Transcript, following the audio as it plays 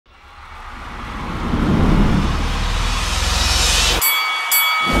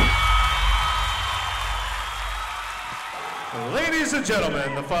and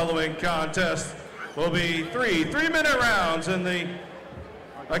gentlemen, the following contest will be three-minute rounds in a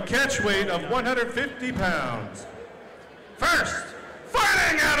catch weight of 150 pounds. First,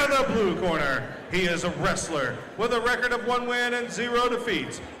 fighting out of the blue corner, he is a wrestler with a record of 1 win and 0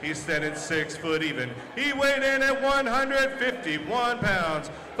 defeats. He's standing 6 foot even. He weighed in at 151 pounds.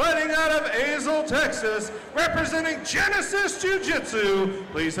 Fighting out of Azle, Texas, representing Genesis Jiu-Jitsu,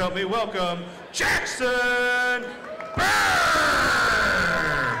 please help me welcome Jackson Berg.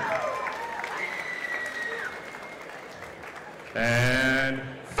 And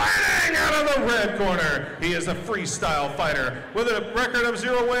fighting out of the red corner, he is a freestyle fighter with a record of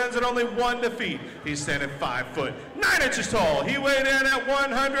 0 wins and only 1 defeat. He's standing 5 foot 9 inches tall. He weighed in at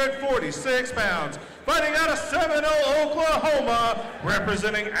 146 pounds. Fighting out of Seminole, Oklahoma,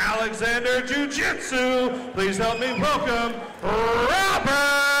 representing Alexander Jiu-Jitsu, please help me welcome Robert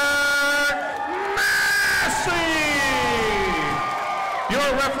Massey.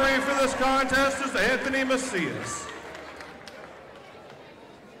 Your referee for this contest is Anthony Macias.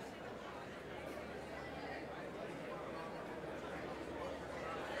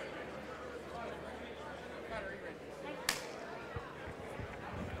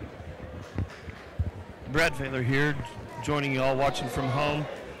 Brad Failer here, joining you all watching from home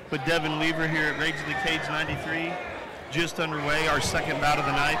with Devin Weaver here at Rage of the Cage 93. Just underway, our second bout of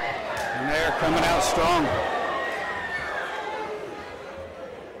the night. And they're coming out strong.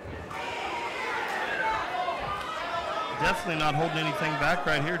 Definitely not holding anything back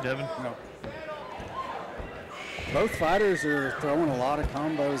right here, Devin. No. Both fighters are throwing a lot of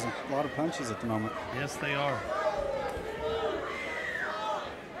combos and a lot of punches at the moment. Yes, they are.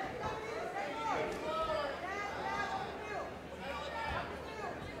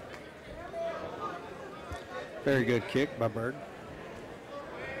 Very good kick by Berg.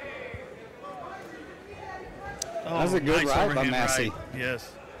 Oh, that was a good nice right by Massey. Right.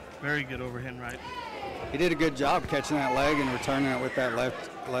 Yes, very good overhand right. He did a good job catching that leg and returning it with that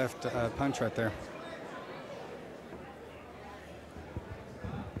left punch right there.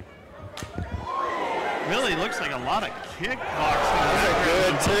 Really looks like a lot of kickboxing. That's a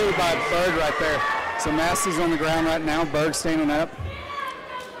good two by Berg right there. So Massey's on the ground right now. Berg standing up.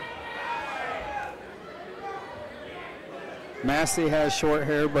 Massey has short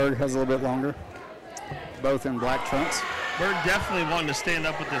hair. Berg has a little bit longer. Both in black trunks. Berg definitely wanted to stand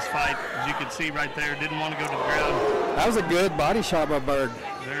up with this fight, as you can see right there. Didn't want to go to the ground. That was a good body shot by Berg.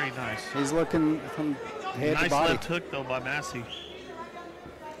 Very nice. He's looking from head to body. Nice left hook, though, by Massey.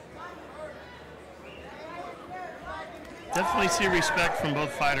 Definitely see respect from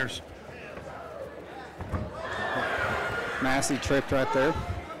both fighters. Massey tripped right there.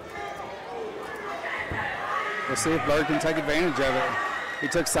 We'll see if Berg can take advantage of it. He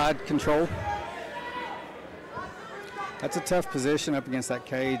took side control. That's a tough position up against that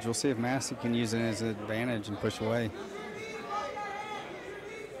cage. We'll see if Massey can use it as an advantage and push away.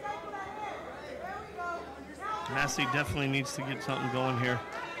 Massey definitely needs to get something going here.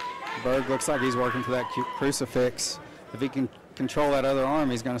 Berg looks like he's working for that crucifix. If he can control that other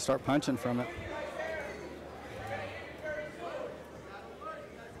arm, he's going to start punching from it.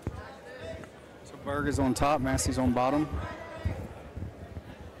 So Berg is on top, Massey's on bottom. We've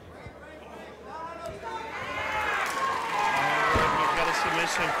got a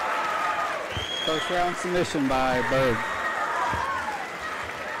submission. First round submission by Berg.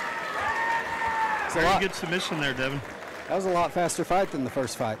 Very good submission there, Devin. That was a lot faster fight than the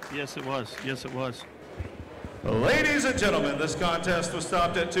first fight. Yes, it was. Yes, it was. Ladies and gentlemen, this contest was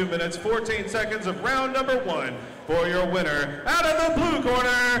stopped at 2 minutes, 14 seconds of round number 1. For your winner, out of the blue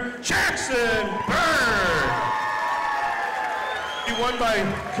corner, Jackson Berg. He won by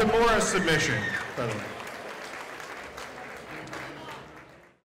Kimura submission, by the way.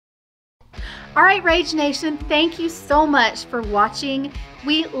 All right, Rage Nation, thank you so much for watching.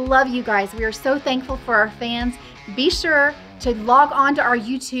 We love you guys. We are so thankful for our fans. Be sure to log on to our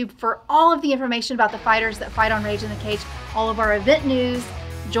YouTube for all of the information about the fighters that fight on Rage in the Cage, all of our event news.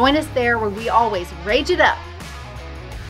 Join us there where we always rage it up.